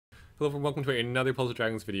Hello everyone, welcome to another Puzzle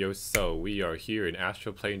Dragons video. So, we are here in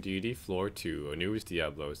Astral Deity, Floor 2, Anubis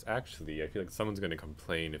Diablos. Actually, I feel like someone's going to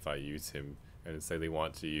complain if I use him and say they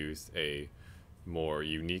want to use a more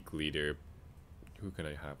unique leader. Who can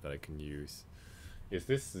I have that I can use? Is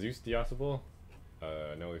this Zeus possible?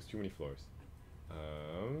 No, there's too many floors.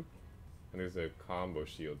 And there's a combo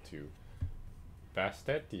shield too.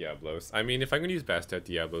 Bastet Diablos. I mean, if I'm going to use Bastet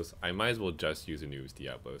Diablos, I might as well just use Anubis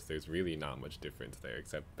Diablos. There's really not much difference there,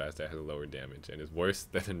 except Bastet has lower damage and is worse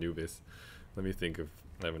than Anubis. Let me think of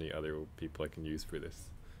how many other people I can use for this.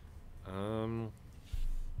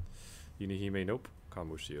 Yunihime, nope.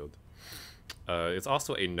 Combo shield. It's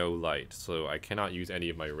also a no light, so I cannot use any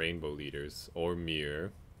of my rainbow leaders or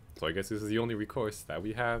mirror. So I guess this is the only recourse that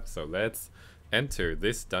we have. So let's enter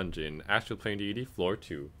this dungeon, Astral Deity, Floor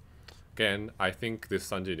 2. Again, I think this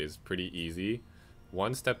dungeon is pretty easy.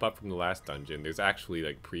 One step up from the last dungeon. There's actually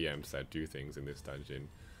like preempts that do things in this dungeon.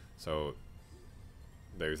 So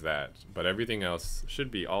there's that. But everything else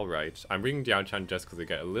should be alright. I'm bringing Diao-chan just because I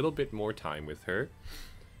get a little bit more time with her.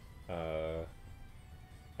 I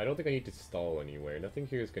don't think I need to stall anywhere. Nothing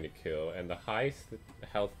here is going to kill. And the highest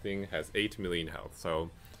health thing has 8 million health.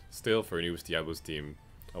 So still for Anubis Diablos team,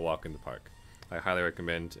 a walk in the park. I highly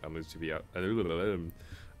recommend Anubis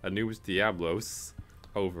Diablos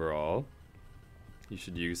overall. You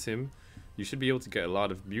should use him. You should be able to get a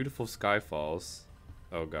lot of beautiful skyfalls.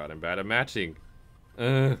 Oh god, I'm bad at matching.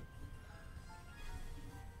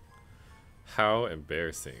 How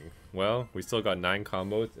embarrassing. Well, we still got 9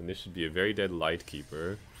 combos, and this should be a very dead light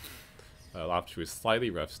keeper. Off to a slightly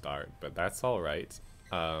rough start, but that's alright.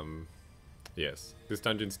 Yes, this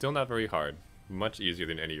dungeon's still not very hard. Much easier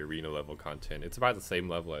than any arena level content. It's about the same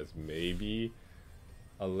level as maybe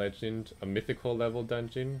a mythical level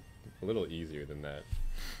dungeon. A little easier than that.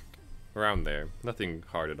 Around there. Nothing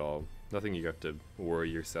hard at all. Nothing you have to worry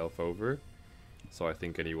yourself over. So I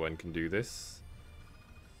think anyone can do this.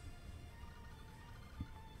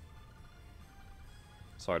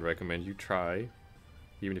 So I'd recommend you try.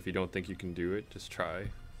 Even if you don't think you can do it, just try.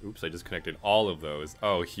 Oops, I just connected all of those.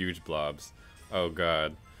 Oh, huge blobs. Oh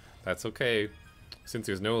god. That's okay. Since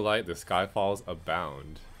there's no light, the skyfalls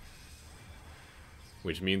abound.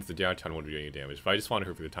 Which means the Diao-chan won't do any damage, but I just want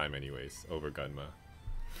her for the time anyways, over Gunma.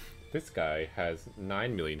 This guy has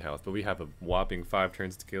 9 million health, but we have a whopping 5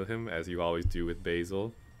 turns to kill him, as you always do with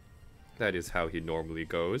Basil. That is how he normally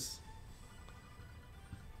goes.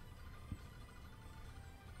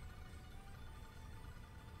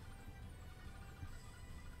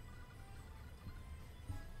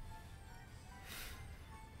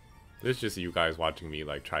 This is just you guys watching me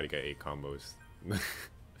like try to get 8 combos.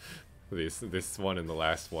 This one and the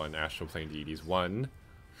last one, Astral Deities, won.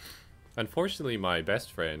 Unfortunately, my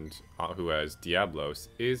best friend, who has Diablos,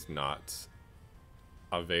 is not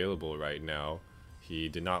available right now. He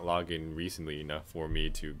did not log in recently enough for me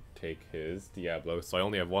to take his Diablos, so I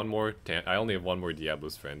only have one more.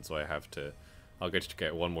 Diablos friend, so I'll get to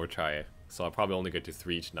get one more try. So I'll probably only get to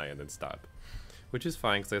 3 tonight and then stop, which is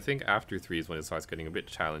fine because I think after 3 is when it starts getting a bit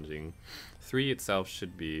challenging. 3 itself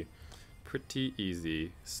should be pretty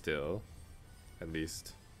easy still, at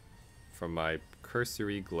least from my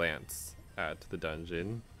cursory glance at the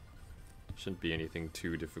dungeon. Shouldn't be anything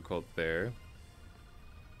too difficult there.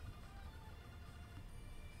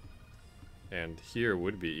 And here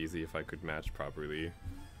would be easy if I could match properly.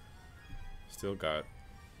 Still got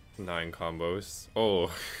 9 combos. Oh,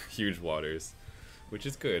 huge waters, which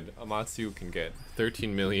is good. Amatsu can get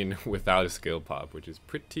 13 million without a skill pop, which is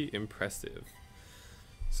pretty impressive.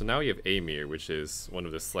 So now we have Aamir, which is one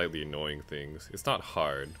of the slightly annoying things. It's not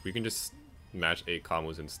hard. We can just match 8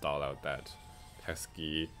 combos and stall out that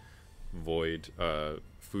pesky void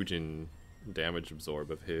Fujin damage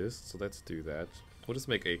absorb of his. So let's do that. We'll just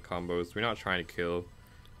make 8 combos. We're not trying to kill.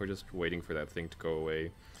 We're just waiting for that thing to go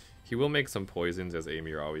away. He will make some poisons, as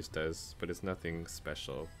Aamir always does, but it's nothing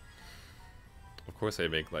special. Of course I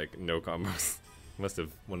make like no combos. Must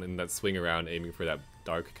have went in that swing around aiming for that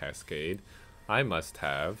dark cascade. I must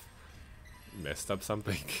have messed up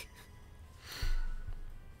something.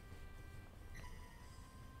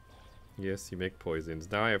 Yes, you make poisons.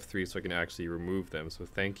 Now I have 3 so I can actually remove them, so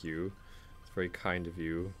thank you. It's very kind of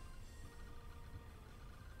you.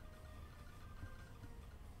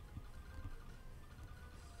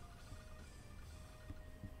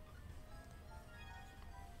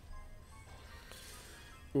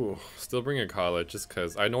 Ooh, still bring a Kala just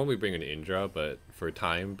because I normally bring an Indra but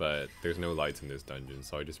there's no lights in this dungeon,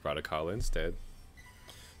 so I just brought a Kala instead.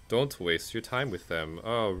 Don't waste your time with them.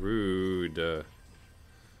 Oh, rude. I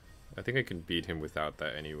think I can beat him without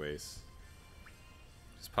that anyways.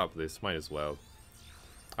 Just pop this, might as well.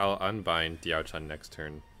 I'll unbind Diao-chan next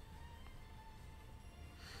turn.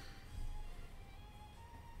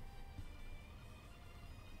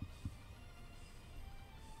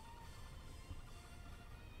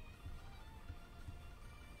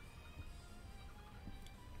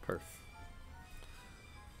 Perf.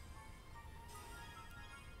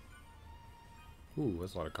 Ooh,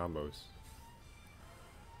 that's a lot of combos.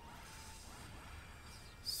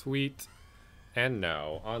 Sweet. And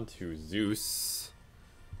now, on to Zeus.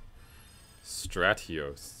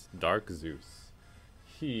 Stratios. Dark Zeus.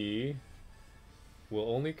 He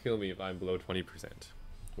will only kill me if I'm below 20%.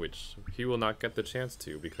 Which he will not get the chance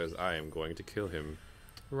to because I am going to kill him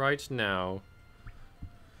right now.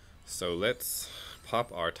 So let's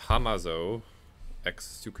pop our Tamazo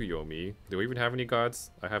X Tsukuyomi. Do we even have any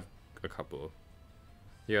gods? I have a couple.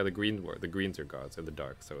 Yeah, the greens are gods and the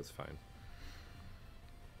dark, so it's fine.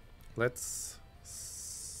 Let's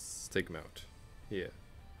take him out. Yeah.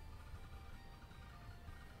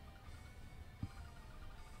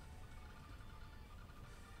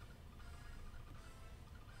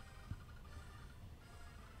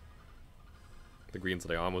 The greens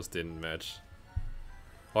that I almost didn't match.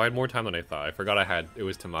 Oh, I had more time than I thought. I forgot it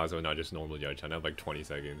was Tamazo, not just normal Yachan. I had like 20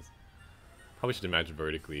 seconds. Probably should have matched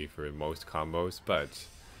vertically for most combos, but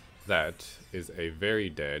that is a very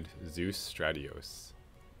dead Zeus Stratios.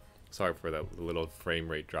 Sorry for that little frame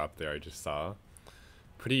rate drop there I just saw.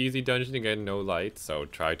 Pretty easy dungeon again, no light, so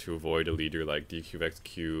try to avoid a leader like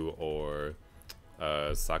DQXQ or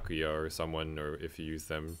Sakuya or someone, or if you use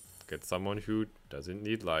them, get someone who doesn't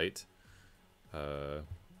need light.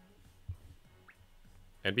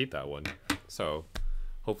 And beat that one. So,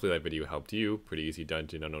 hopefully that video helped you. Pretty easy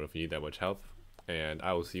dungeon, I don't know if you need that much help. And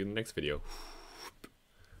I will see you in the next video.